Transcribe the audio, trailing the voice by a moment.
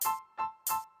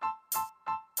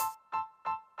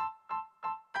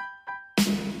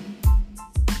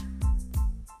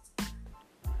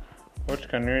what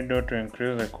can we do to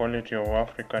increase the quality of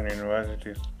African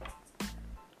universities?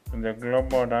 In the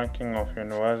global ranking of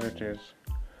universities,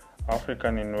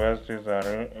 African universities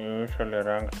are usually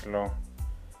ranked low.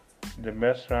 The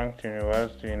best ranked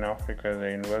university in Africa is the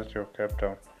University of Cape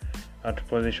Town at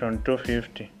position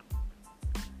 250.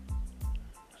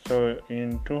 So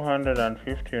in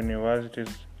 250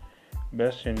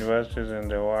 best universities in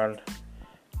the world,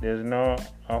 there is no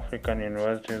African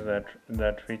university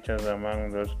that features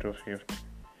among those 250.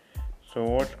 So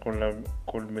what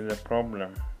could be the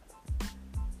problem?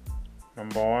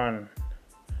 Number one,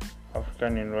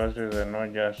 African universities are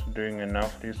not just doing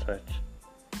enough research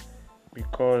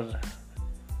because,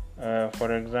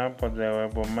 for example, the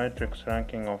Webometrics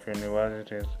ranking of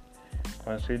universities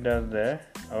considers the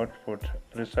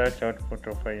research output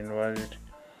of a university,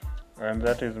 and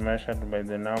that is measured by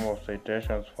the number of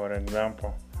citations, for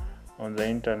example, on the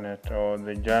internet or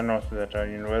the journals that a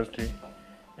university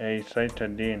is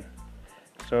cited in.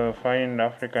 So I find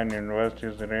African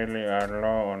universities really are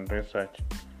low on research.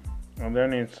 And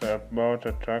then it's about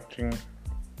attracting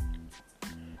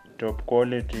top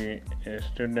quality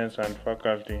students and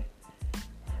faculty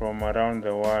from around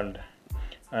the world.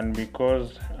 And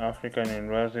because African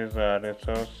universities are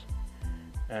resource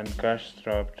and cash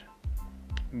strapped,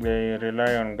 they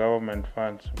rely on government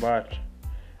funds, but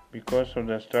because of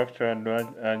the structural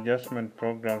adjustment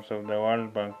programs of the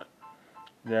World Bank,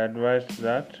 they advise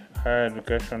that higher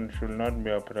education should not be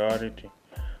a priority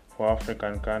for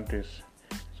African countries.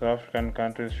 So African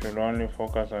countries should only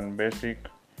focus on basic,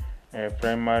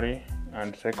 primary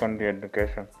and secondary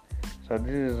education. So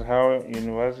this is how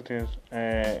universities,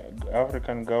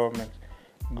 African governments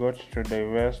got to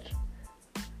divest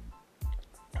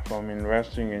from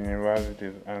investing in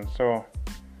universities, and so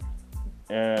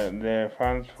the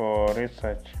funds for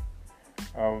research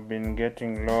have been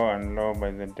getting low and low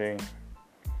by the day,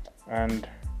 and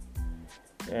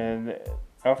the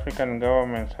African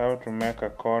governments have to make a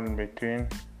call between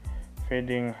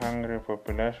feeding hungry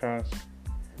populations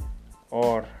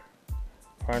or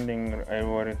funding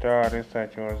Ivory Tower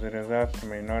research whose results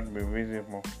may not be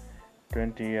visible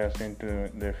 20 years into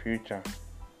the future,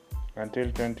 until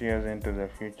 20 years into the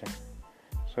future.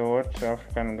 So what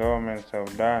African governments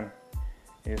have done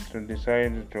is to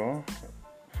decide to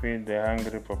feed the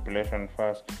hungry population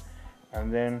first,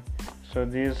 and then so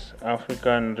these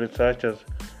African researchers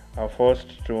are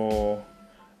forced to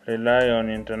rely on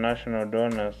international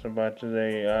donors, but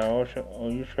they are also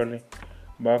usually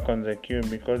back on the queue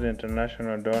because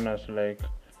international donors like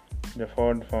the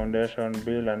Ford Foundation,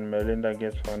 Bill and Melinda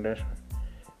Gates Foundation,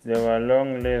 they have a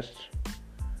long list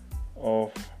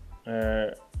of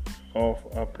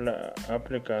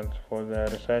applicants for their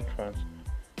research funds.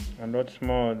 And what's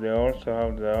more, they also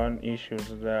have their own issues,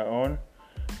 they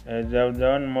have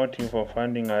their own motive for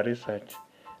funding a research.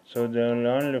 So they will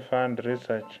only fund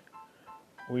research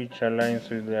which aligns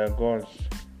with their goals,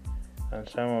 and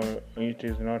some of it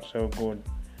is not so good.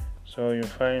 So you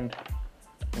find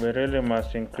we really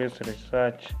must increase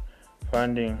research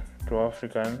funding to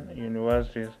African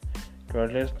universities to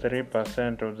at least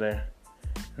 3% of the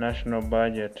national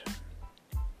budget.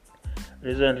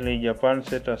 Recently, Japan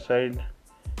set aside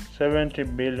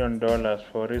 $70 billion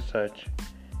for research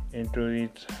into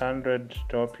its 100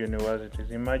 top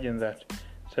universities. Imagine that,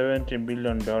 $70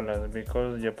 billion,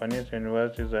 because Japanese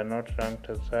universities are not ranked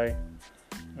as high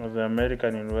as the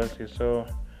American universities. So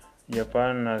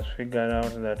Japan has figured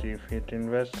out that if it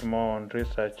invests more on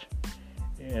research,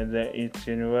 its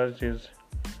universities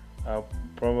are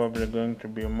probably going to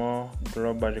be more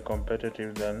globally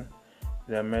competitive than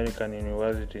the American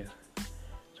universities.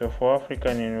 So for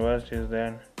African universities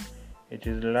then, it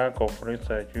is lack of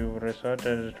research. We've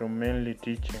resorted to mainly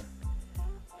teaching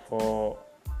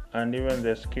and even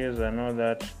the skills are not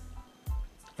that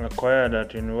acquired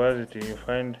at university. You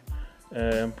find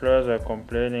employers are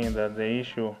complaining that the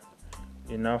issue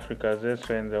in Africa, as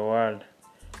elsewhere in the world,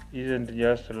 isn't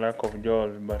just a lack of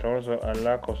jobs, but also a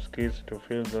lack of skills to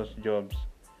fill those jobs.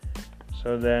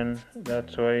 So then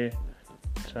that's why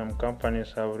some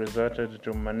companies have resorted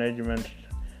to management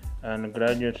and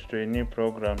graduate trainee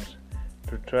programs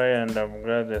to try and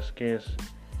upgrade the skills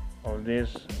of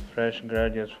these fresh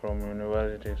graduates from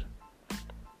universities.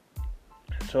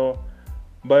 So,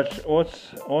 but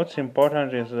what's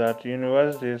important is that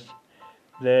universities,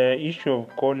 the issue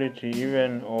of quality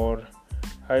even or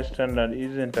high standard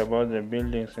isn't about the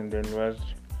buildings in the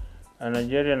university. A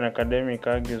Nigerian academic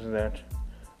argues that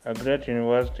a great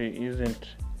university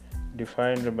isn't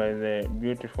defined by the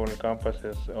beautiful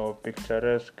campuses or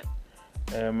picturesque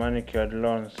manicured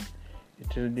lawns.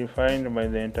 It is defined by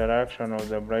the interaction of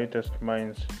the brightest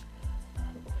minds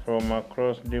from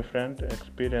across different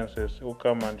experiences who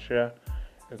come and share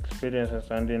experiences.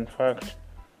 And in fact,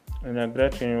 in a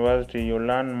great university, you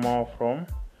learn more from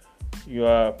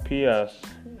your peers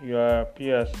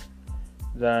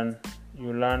than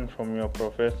you learn from your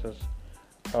professors,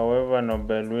 however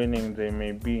Nobel-winning they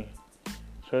may be.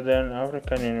 So then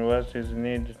African universities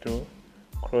need to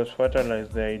cross-fertilize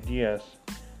the ideas,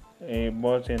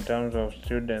 both in terms of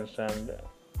students, and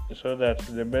so that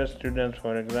the best students,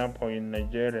 for example, in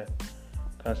Nigeria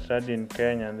can study in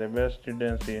Kenya, and the best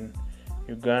students in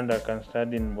Uganda can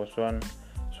study in Botswana.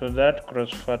 So that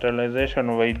cross-fertilization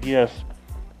of ideas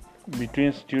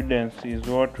between students is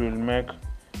what will make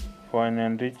for an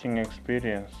enriching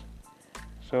experience.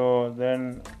 So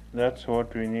then that's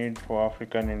what we need for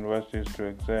African universities to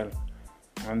excel.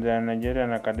 And the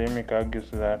Nigerian academic argues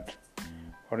that,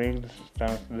 for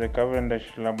instance, the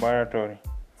Cavendish Laboratory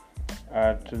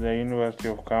at the University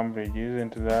of Cambridge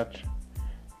isn't that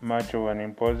much of an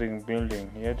imposing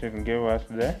building, yet it gave us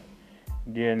the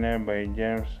DNA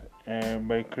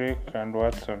by Crick and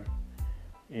Watson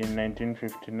in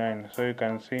 1959. So you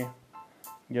can see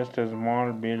just a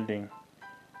small building,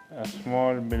 a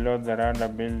small below the radar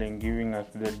building, giving us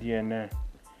the DNA.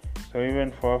 So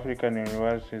even for African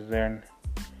universities, then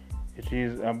it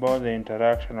is about the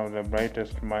interaction of the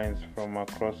brightest minds from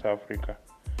across Africa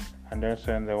and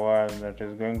also in the world that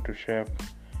is going to shape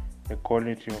the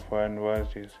quality of our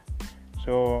universities.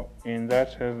 So in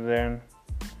that sense, then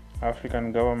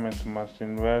African governments must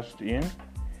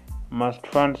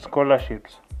fund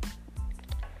scholarships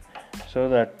so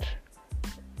that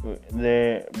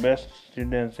the best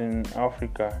students in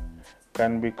Africa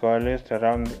can be coalesced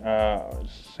around,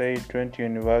 say, 20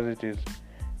 universities,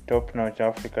 top-notch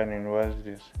African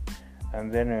universities,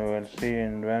 and then we will see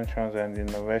inventions and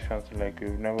innovations like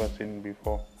we've never seen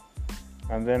before.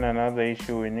 And then another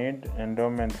issue, we need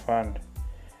endowment fund.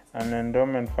 An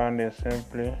endowment fund is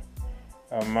simply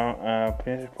a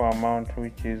principal amount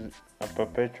which is a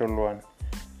perpetual one.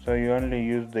 So you only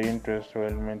use the interest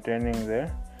while maintaining the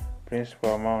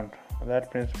principal amount. That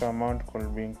principal amount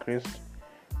could be increased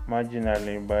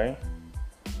marginally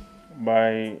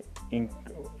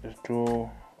to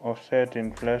offset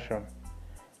inflation.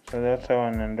 So that's how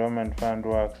an endowment fund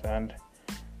works. And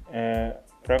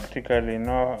practically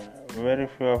very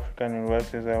few African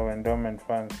universities have endowment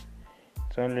funds.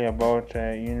 It's only about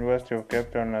University of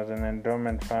Cape Town has an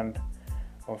endowment fund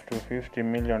of $250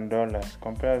 million.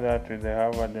 Compare that with the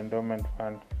Harvard endowment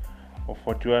fund of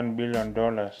 $41 billion.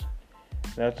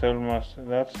 That's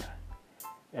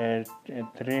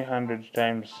 300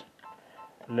 times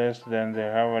less than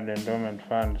the Harvard endowment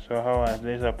fund. So how are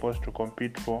they supposed to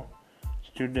compete for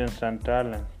students and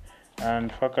talent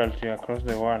and faculty across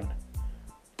the world?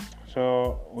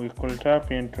 So we could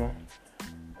tap into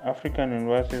African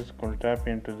universities could tap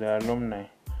into the alumni,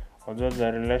 although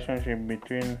the relationship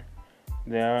between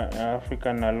the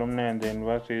African alumni and the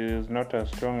university is not as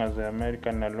strong as the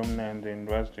American alumni and the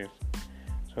universities.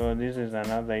 So this is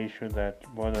another issue that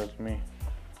bothers me.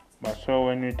 But so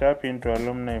when we tap into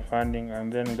alumni funding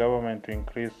and then government to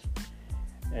increase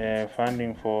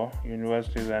funding for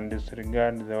universities and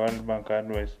disregard the World Bank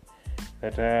advice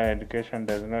that higher education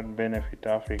does not benefit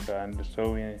Africa, and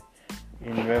so we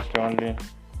invest only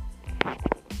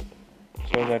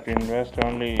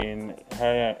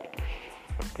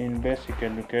in basic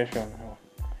education,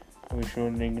 we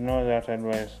should ignore that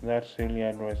advice, that silly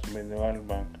advice by the World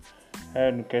Bank. Higher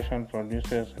education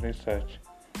produces research,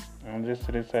 and this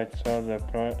research solves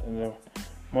the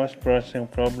most pressing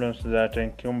problems that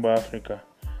encumber Africa,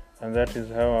 and that is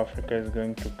how Africa is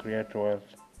going to create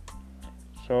wealth.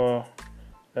 So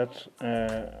that's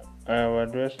I have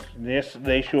addressed the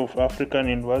issue of African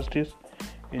universities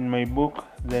in my book,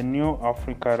 The New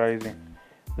Africa Rising.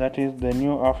 That is The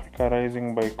New Africa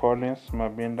Rising by Collins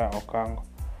Mabinda Okango.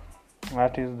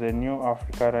 That is The New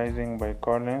Africa Rising by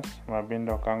Collins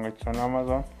Mabinda Okango. It's on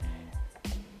Amazon.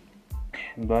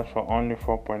 It goes for only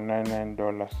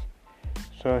 $4.99.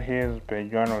 So here's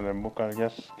page 1 of the book. I'll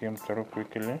just skim through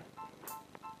quickly.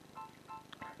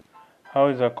 How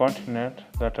is a continent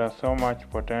that has so much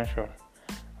potential,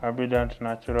 abundant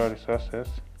natural resources,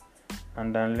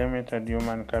 and unlimited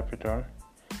human capital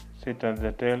sit at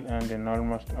the tail end in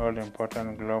almost all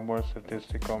important global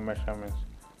statistical measurements?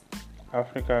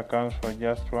 Africa accounts for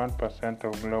just 1%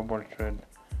 of global trade,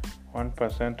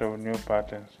 1% of new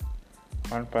patents,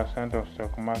 1% of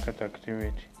stock market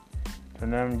activity, to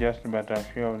name just but a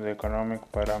few of the economic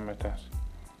parameters.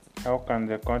 How can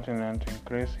the continent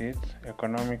increase its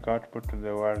economic output to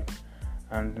the world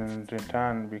and in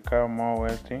return become more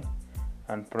wealthy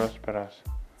and prosperous?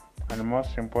 And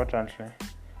most importantly,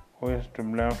 Who is to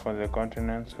blame for the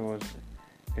continent's woes?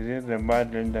 Is it the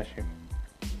bad leadership,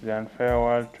 the unfair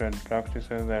world trade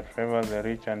practices that favor the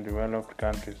rich and developed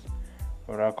countries,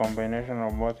 or a combination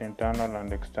of both internal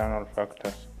and external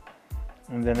factors?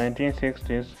 In the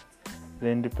 1960s, the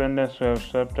independence wave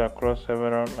swept across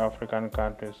several African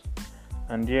countries,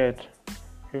 and yet,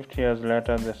 50 years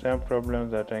later, the same problems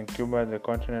that occupied the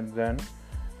continent then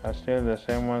are still the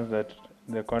same ones that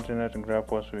the continent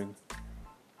grapples with.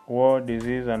 War,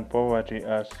 disease, and poverty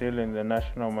are still in the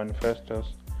national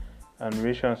manifestos and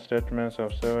vision statements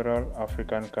of several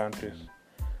African countries.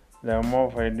 There are more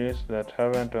of ideas that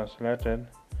haven't translated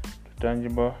to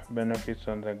tangible benefits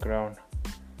on the ground.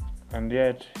 And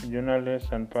yet,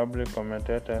 journalists and public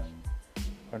commentators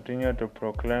continue to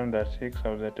proclaim that 6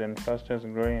 of the 10 fastest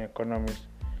growing economies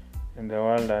in the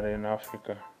world are in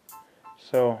Africa.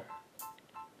 So,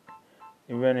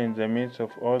 even in the midst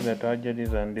of all the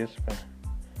tragedies and despair,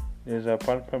 there is a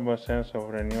palpable sense of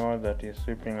renewal that is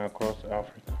sweeping across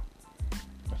Africa,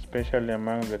 especially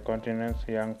among the continent's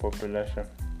young population.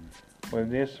 With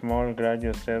these small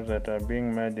gradual steps that are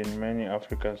being made in many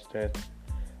African states,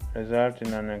 result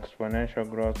in an exponential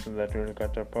growth that will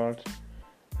catapult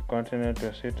the continent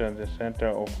to sit at the center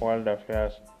of world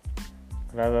affairs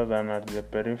rather than at the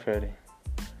periphery?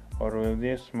 Or will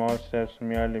these small steps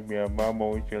merely be a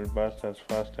bubble which will burst as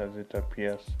fast as it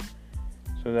appears?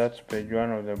 So that's page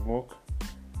 1 of the book,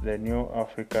 The New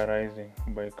Africa Rising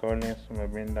by Collins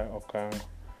Mabinda Okango.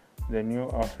 The New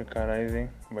Africa Rising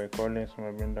by Collins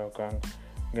Mabinda Okango.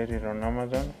 Get it on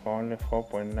Amazon for only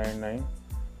 $4.99.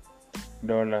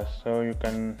 So you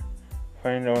can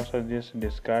find also this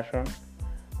discussion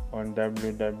on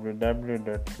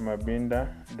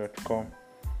www.mabinda.com.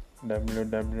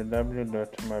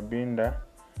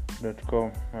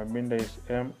 www.mabinda.com. Mabinda is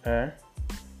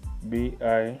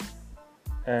MABINDA.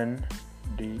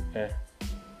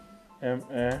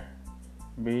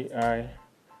 MABINDA.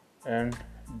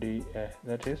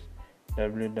 That is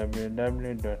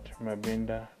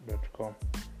www.mabinda.com.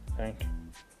 Thank you.